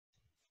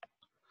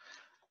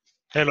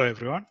Hello,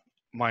 everyone.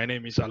 My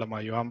name is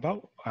Alama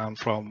Yuambao. I'm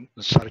from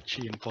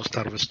Tsige in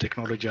post-harvest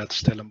technology at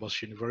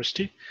Stellenbosch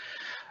University.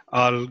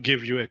 I'll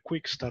give you a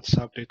quick status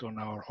update on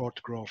our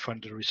hot grow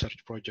funded research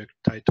project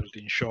titled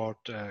in short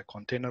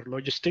Container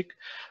Logistic,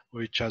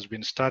 which has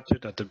been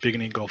started at the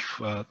beginning of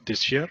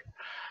this year.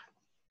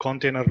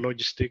 Container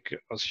logistic,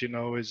 as you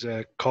know, is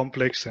a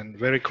complex and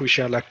very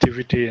crucial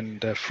activity in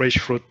the fresh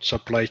fruit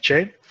supply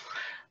chain.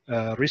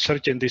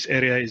 Research in this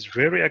area is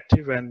very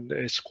active and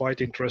is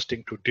quite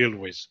interesting to deal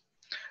with.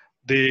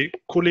 The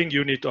cooling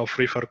unit of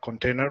reefer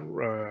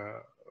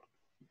container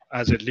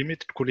has a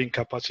limited cooling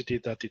capacity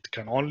that it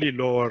can only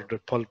lower the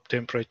pulp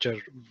temperature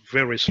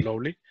very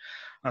slowly,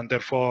 and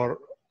therefore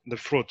the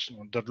fruits,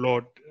 the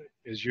load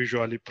is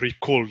usually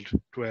pre-cooled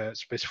to a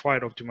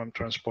specified optimum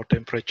transport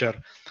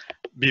temperature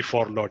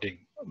before loading.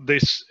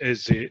 This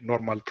is the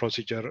normal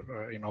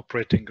procedure in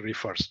operating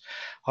reefers.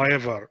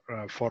 However,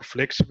 for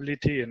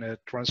flexibility in a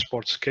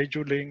transport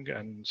scheduling,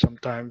 and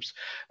sometimes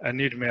a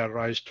need may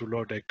arise to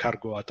load a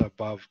cargo at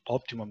above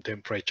optimum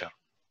temperature,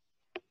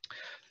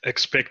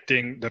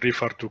 expecting the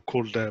reefer to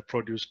cool the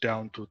produce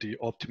down to the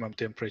optimum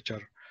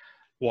temperature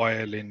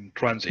while in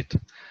transit.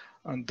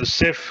 And the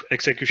safe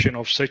execution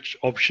of such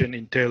option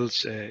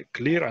entails a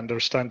clear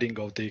understanding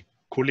of the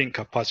cooling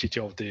capacity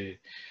of the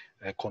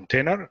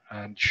container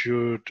and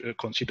should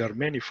consider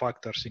many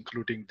factors,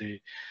 including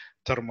the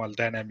thermal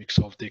dynamics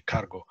of the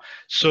cargo.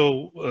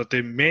 So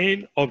the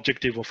main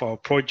objective of our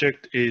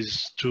project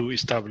is to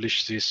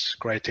establish this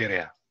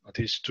criteria. That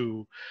is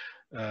to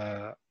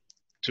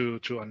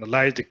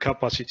analyze the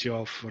capacity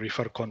of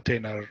reefer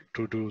container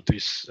to do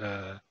this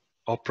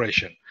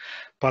operation.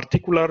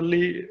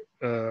 Particularly,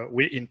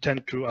 we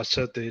intend to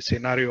assess the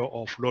scenario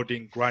of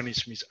loading Granny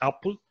Smith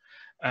apple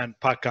and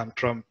Packham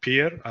Trump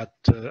pear at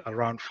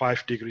around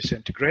 5 degrees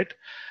centigrade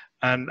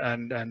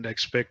and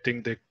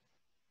expecting the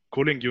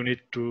cooling unit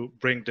to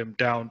bring them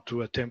down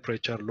to a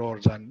temperature lower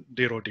than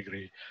 0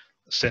 degree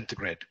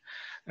centigrade.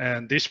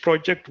 And this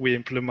project we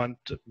implement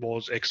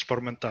was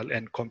experimental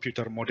and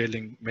computer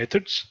modeling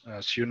methods.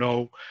 As you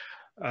know,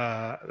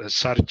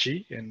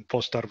 Tsige in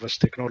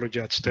post-harvest technology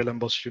at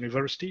Stellenbosch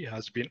University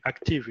has been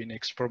active in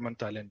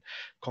experimental and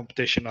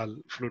computational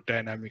fluid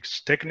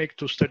dynamics technique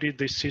to study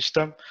this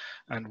system.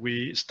 And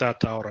we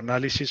start our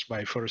analysis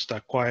by first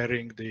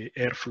acquiring the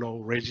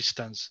airflow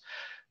resistance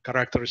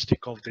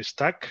characteristic of the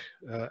stack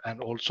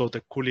and also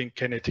the cooling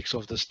kinetics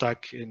of the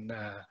stack in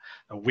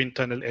a wind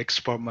tunnel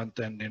experiment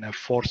and in a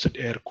forced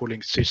air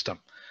cooling system,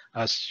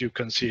 as you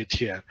can see it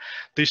here.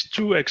 These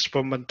two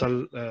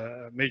experimental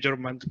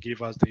measurements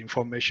give us the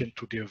information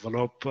to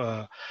develop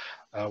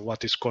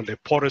what is called a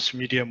porous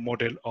medium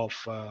model of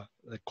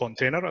the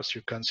container, as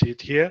you can see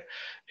it here,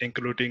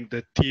 including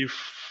the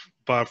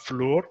T-bar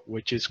floor,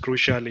 which is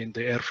crucial in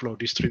the airflow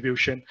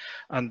distribution,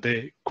 and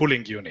the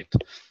cooling unit.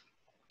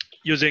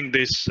 Using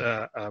this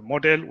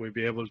model, we'll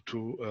be able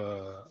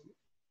to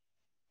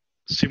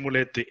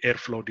simulate the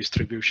airflow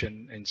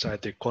distribution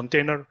inside the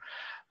container.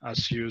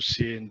 As you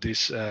see in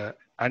this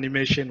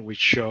animation, we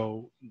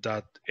show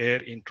that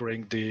air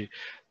entering the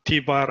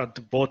T-bar at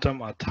the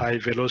bottom at high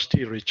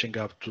velocity, reaching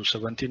up to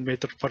 17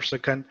 meters per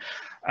second,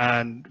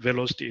 and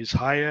velocity is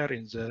higher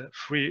in the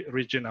free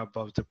region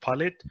above the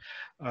pallet,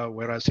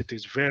 whereas it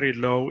is very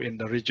low in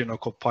the region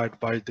occupied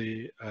by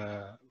the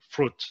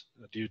fruit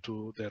due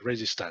to the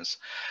resistance.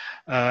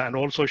 And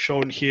also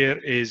shown here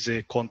is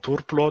a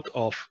contour plot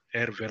of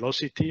air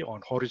velocity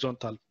on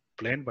horizontal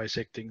plane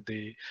bisecting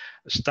the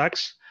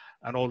stacks,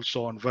 and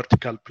also on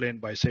vertical plane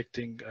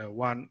bisecting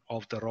one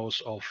of the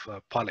rows of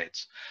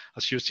pallets.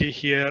 As you see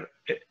here,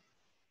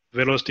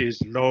 velocity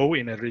is low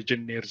in a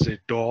region near the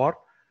door,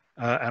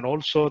 and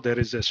also there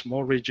is a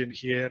small region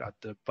here at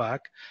the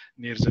back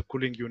near the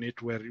cooling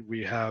unit where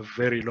we have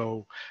very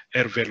low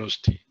air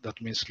velocity.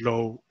 That means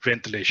low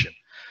ventilation.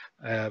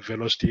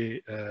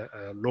 Velocity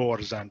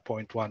lower than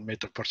 0.1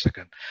 meter per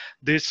second.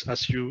 This,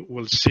 as you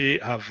will see,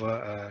 have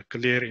a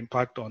clear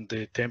impact on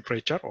the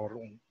temperature or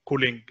on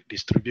cooling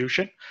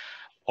distribution.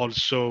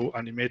 Also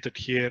animated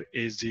here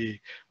is the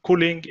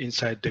cooling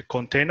inside the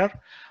container.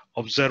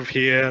 Observe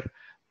here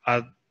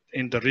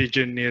in the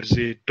region near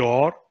the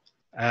door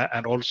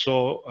and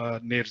also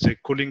near the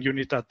cooling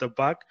unit at the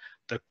back,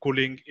 the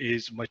cooling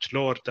is much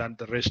lower than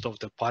the rest of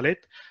the pallet.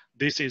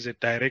 This is a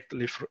direct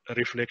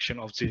reflection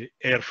of the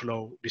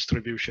airflow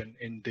distribution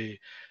in the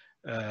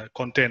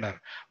container.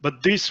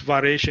 But this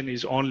variation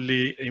is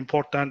only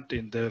important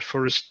in the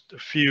first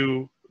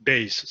few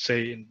days,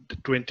 say in the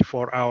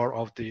 24-hour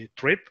of the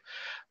trip.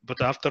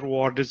 But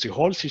afterwards, the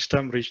whole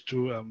system reached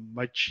to a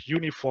much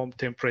uniform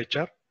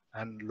temperature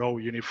and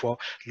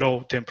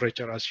low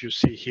temperature, as you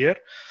see here.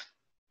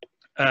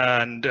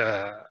 And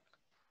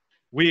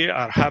we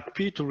are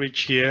happy to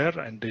reach here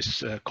in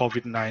this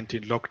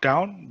COVID-19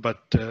 lockdown,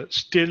 but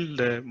still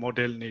the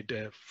model need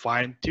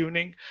fine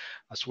tuning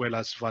as well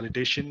as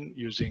validation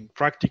using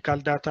practical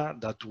data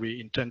that we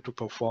intend to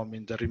perform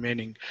in the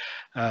remaining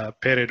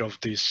period of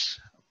this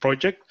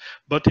project.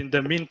 But in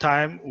the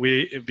meantime,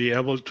 we be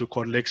able to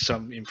collect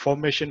some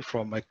information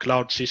from a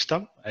cloud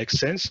system,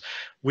 Xsense,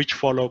 which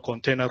follow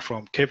container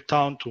from Cape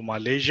Town to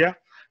Malaysia,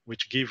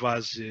 which give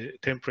us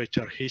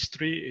temperature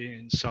history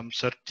in some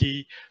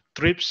 30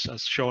 trips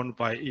as shown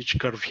by each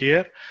curve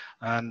here,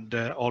 and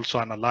also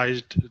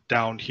analyzed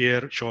down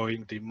here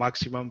showing the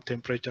maximum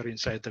temperature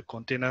inside the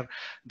container,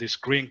 this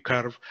green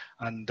curve,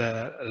 and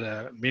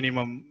the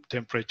minimum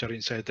temperature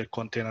inside the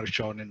container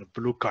shown in the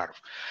blue curve.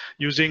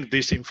 Using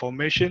this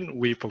information,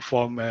 we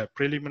perform a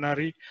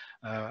preliminary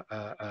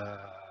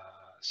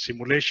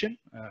simulation,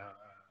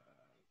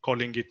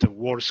 calling it the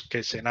worst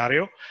case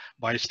scenario,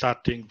 by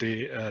starting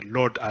the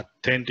load at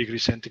 10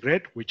 degrees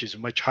centigrade, which is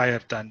much higher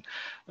than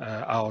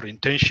our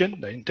intention.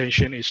 The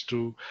intention is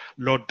to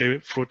load the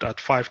fruit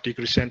at 5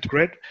 degrees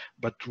centigrade,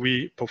 but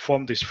we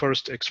perform this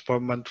first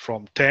experiment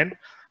from 10.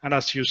 And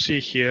as you see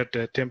here,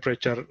 the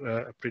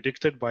temperature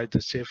predicted by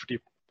the safety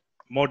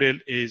model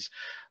is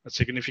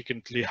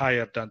significantly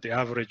higher than the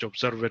average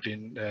observed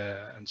in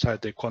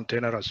inside the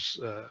container as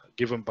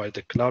given by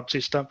the cloud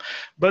system,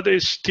 but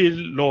it's still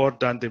lower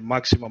than the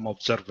maximum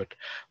observed.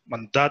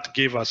 And that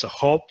gave us a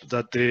hope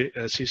that the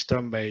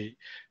system may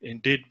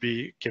indeed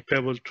be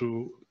capable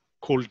to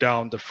cool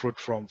down the fruit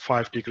from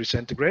 5 degrees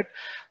centigrade,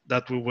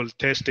 that we will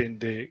test in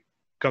the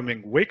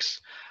coming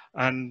weeks.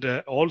 And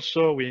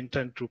also we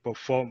intend to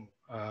perform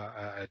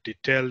a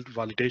detailed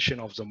validation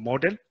of the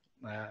model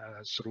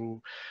through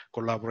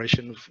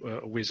collaboration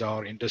with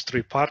our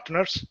industry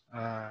partners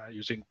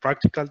using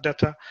practical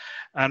data.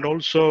 And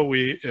also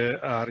we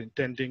are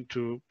intending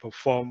to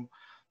perform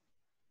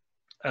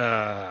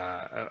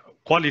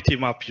quality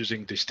map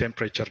using this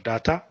temperature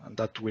data, and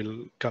that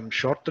will come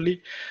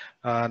shortly.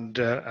 And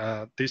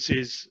this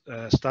is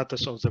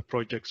status of the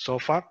project so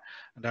far.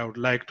 And I would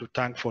like to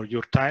thank for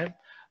your time,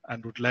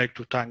 and would like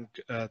to thank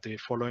the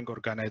following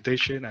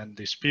organization and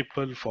these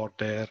people for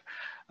their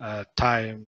time